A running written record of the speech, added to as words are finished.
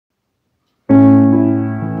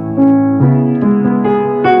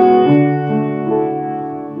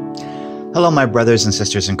Hello, my brothers and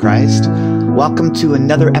sisters in Christ. Welcome to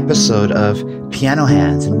another episode of Piano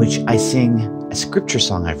Hands, in which I sing a scripture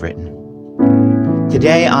song I've written.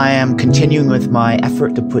 Today, I am continuing with my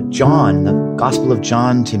effort to put John, the Gospel of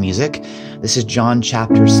John, to music. This is John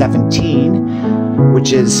chapter 17,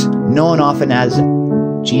 which is known often as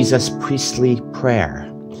Jesus' priestly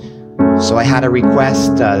prayer. So I had a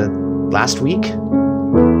request last week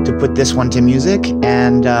to put this one to music,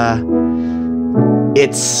 and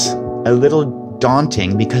it's a little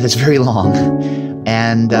daunting because it's very long.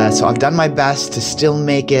 And so I've done my best to still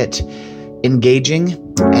make it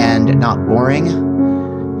engaging and not boring.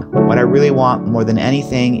 What I really want more than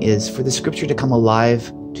anything is for the scripture to come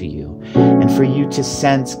alive to you and for you to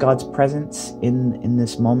sense God's presence in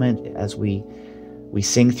this moment as we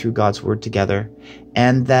sing through God's word together,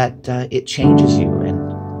 and that it changes you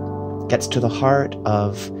and gets to the heart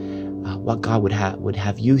of what God would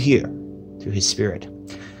have you hear through his Spirit.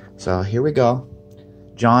 So here we go.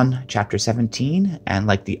 John chapter 17, and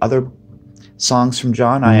like the other songs from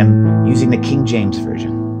John, I am using the King James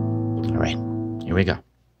Version. All right, here we go.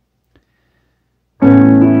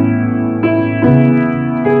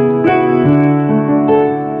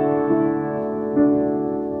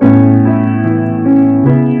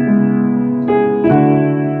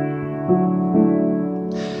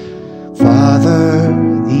 Father,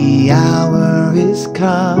 the hour is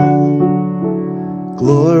come.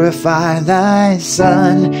 Glorify thy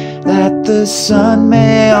Son, that the Son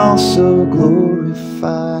may also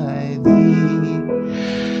glorify thee.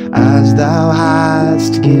 As thou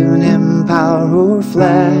hast given him power o'er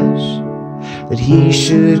flesh, that he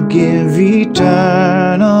should give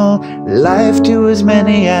eternal life to as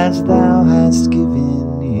many as thou hast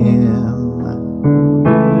given him.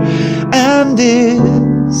 And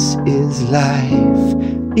this is life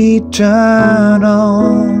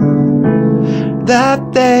eternal,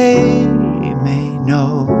 that they may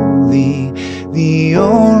know thee, the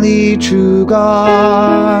only true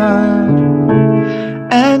God,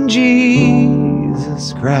 and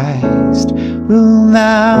Jesus Christ, whom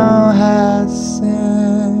thou hast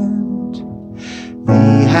sent.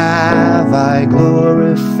 Thee have I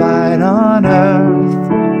glorified on earth,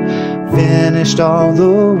 finished all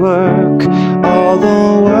the work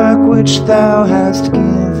which thou hast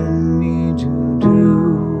given me to do.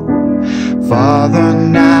 Father,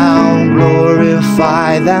 now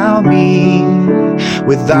glorify thou me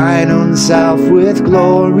with thine own self, with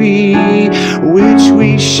glory which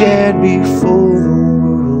we shared before the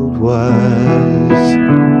world was.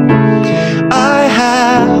 I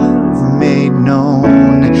have made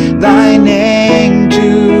known thy name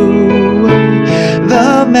to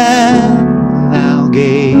the man thou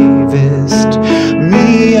gavest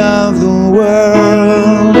me of the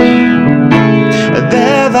world.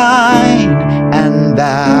 They're thine, and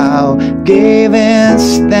thou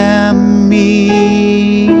gavest them me,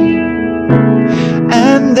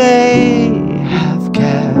 and they have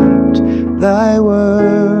kept thy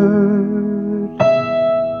word.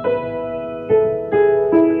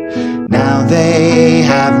 Now they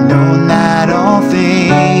have known that all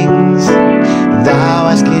things thou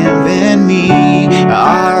hast given me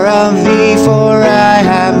are of thee, for I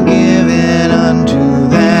have given unto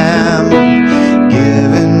them,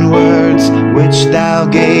 given words which thou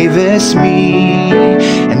gavest me,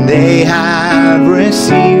 and they have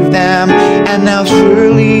received them, and now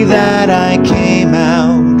surely that I came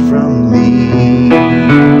out from thee,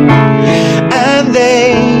 and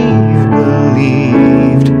they've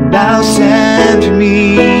believed thou sent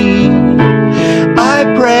me. I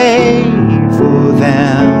pray for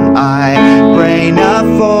them, I pray not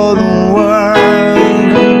for the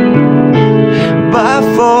world, but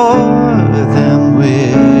for them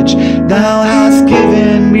which thou hast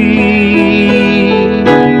given me.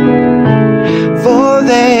 For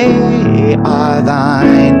they are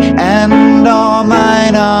thine, and all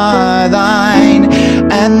mine are thine,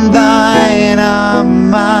 and thine are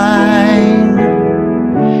mine,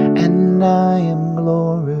 and I am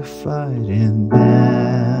glorified in them.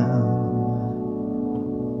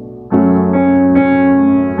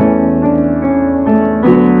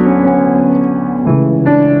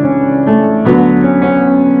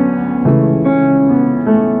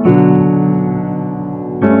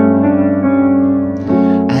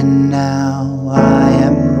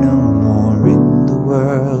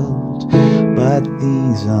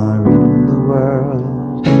 These are in the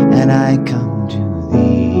world, and I come to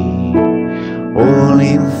thee.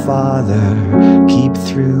 Holy Father, keep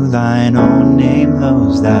through thine own name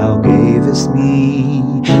those thou gavest me,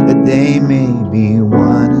 that they may be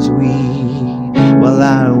one as we, while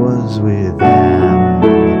I was with them.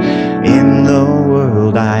 In the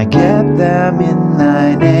world I kept them them in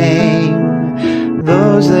thy name,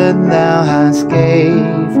 those that thou hast gave,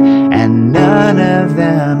 and none of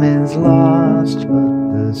them is lost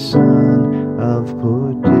but the son of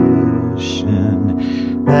perdition,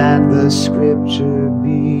 that the scripture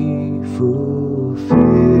be fulfilled.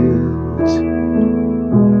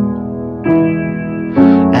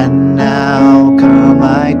 And now come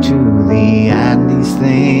I to thee, and these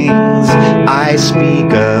things I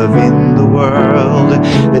speak of in the world,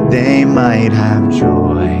 that they might have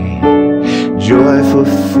joy, joy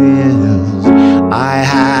fulfilled. I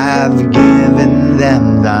have given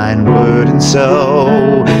them thine word, and so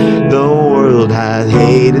the world hath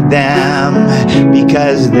hated them,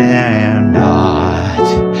 because they're not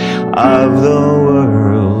of the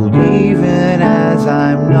world, even as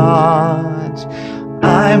I'm not.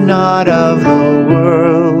 I'm not of the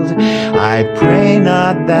world. I pray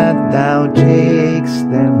not that thou takest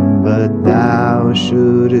them, but thou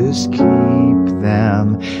shouldest keep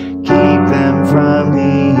them from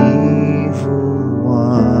the evil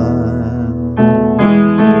one.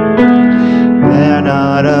 They're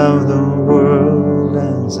not of the world,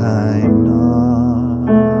 as I'm not.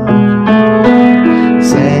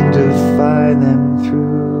 Sanctify them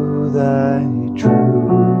through thy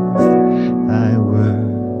truth. Thy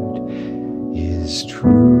word is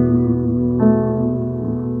truth.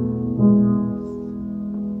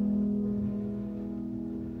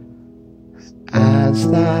 As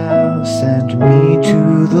thou sent me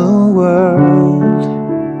to the world,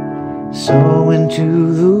 so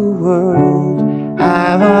into the world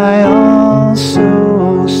have I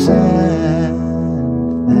also sent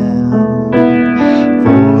them.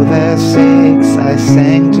 For their sakes I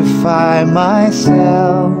sanctify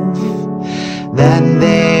myself, that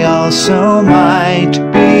they also might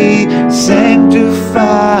be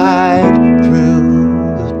sanctified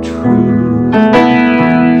through the truth.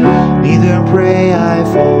 Neither pray I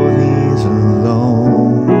for these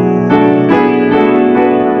alone,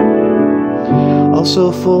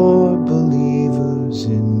 also for believers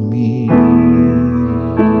in me,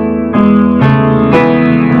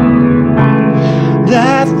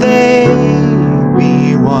 that they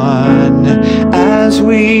be one as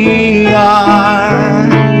we are,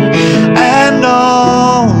 and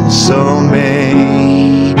also may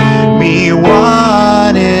be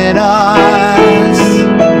one in us,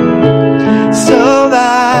 so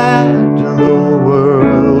that the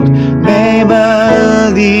world may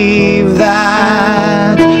believe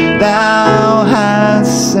that thou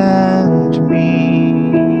hast sent me.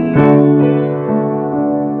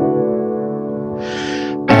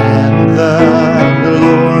 And the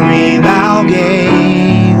glory thou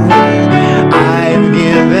gave, I've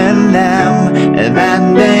given them, that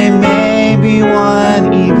they may be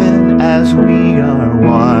one, even as we are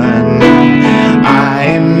one. I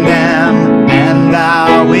in them, and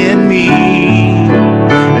thou in me,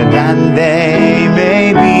 that they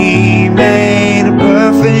may be made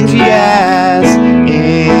perfect, yes,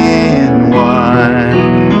 in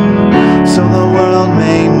one, so the world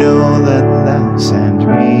may know that thou sent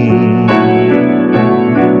me,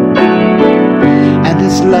 and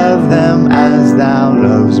didst love them as thou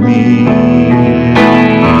loves me.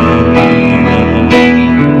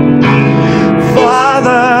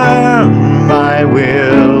 Father, my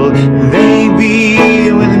will they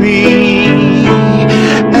be with me,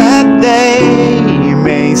 that they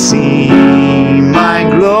may see my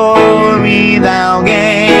glory thou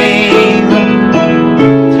gave.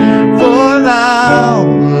 For thou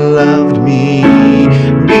loved me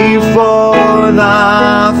before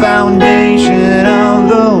the foundation of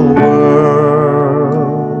the world.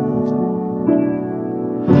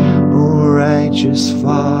 O righteous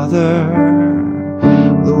Father,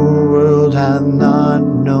 the world hath not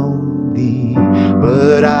known thee,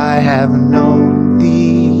 but I have known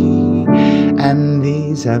thee, and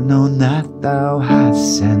these have known that thou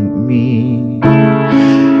hast sent me.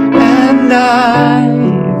 And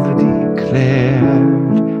I've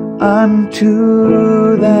declared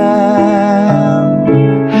unto them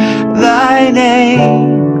thy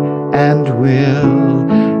name, and will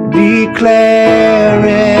declare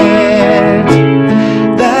it,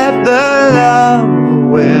 that the love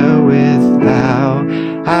wherewith thou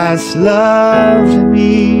hast loved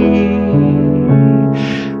me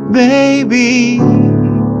may be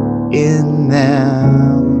in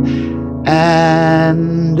them,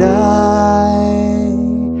 and I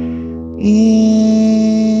in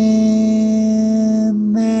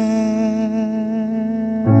them.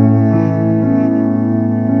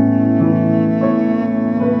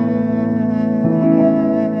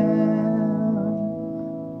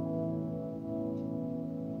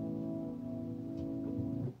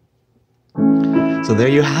 So there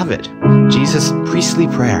you have it. Jesus' priestly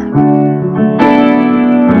prayer.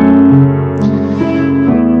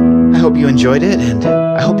 I hope you enjoyed it, and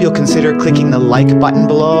I hope you'll consider clicking the like button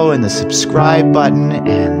below and the subscribe button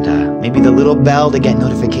and maybe the little bell to get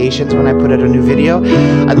notifications when I put out a new video.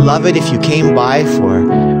 I'd love it if you came by for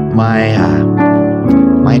my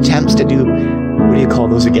attempts to do, what do you call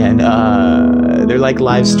those again? They're like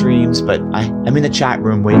live streams, but I'm in the chat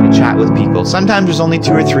room waiting to chat with people. Sometimes there's only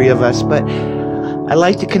 2 or 3 of us, but I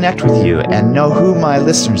like to connect with you and know who my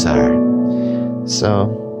listeners are. So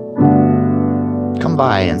come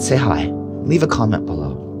by and say hi. Leave a comment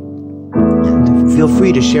below. And feel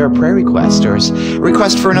free to share a prayer request or a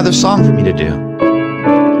request for another song for me to do.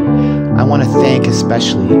 I want to thank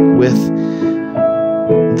especially with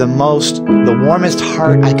the warmest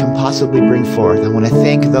heart I can possibly bring forth. I want to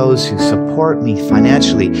thank those who support me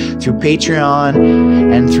financially through Patreon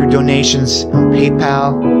and through donations on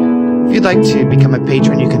PayPal. If you'd like to become a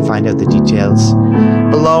patron, you can find out the details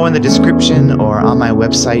below in the description or on my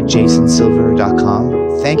website,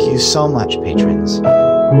 jasonsilver.com. Thank you so much, patrons.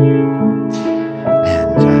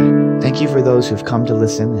 And thank you for those who've come to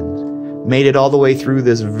listen and made it all the way through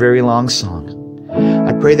this very long song.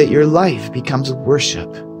 I pray that your life becomes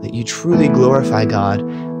worship, that you truly glorify God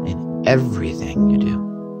in everything you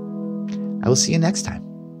do. I will see you next time.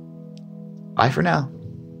 Bye for now.